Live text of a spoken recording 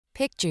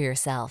Picture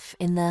yourself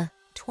in the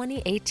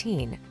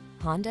 2018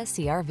 Honda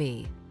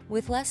CR-V.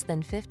 With less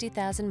than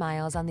 50,000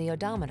 miles on the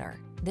odometer,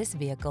 this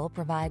vehicle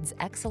provides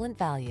excellent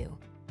value.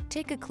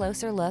 Take a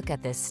closer look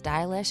at this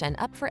stylish and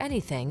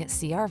up-for-anything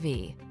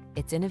CR-V.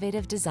 Its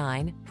innovative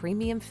design,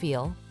 premium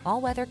feel,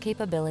 all-weather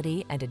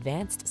capability, and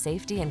advanced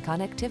safety and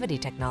connectivity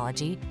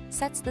technology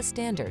sets the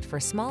standard for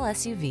small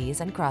SUVs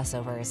and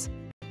crossovers.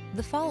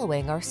 The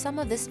following are some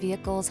of this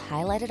vehicle's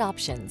highlighted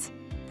options: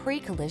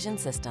 pre-collision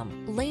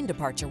system, lane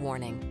departure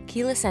warning,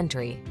 keyless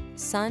entry,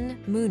 sun,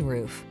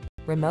 moonroof,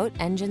 remote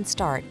engine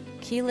start,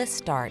 keyless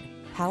start,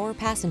 power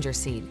passenger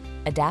seat,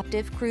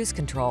 adaptive cruise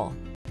control,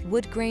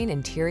 wood grain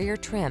interior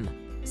trim,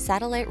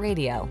 satellite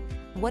radio.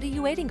 What are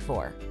you waiting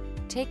for?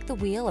 Take the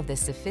wheel of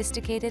this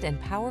sophisticated and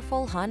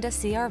powerful Honda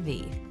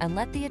CR-V and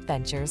let the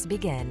adventures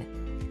begin.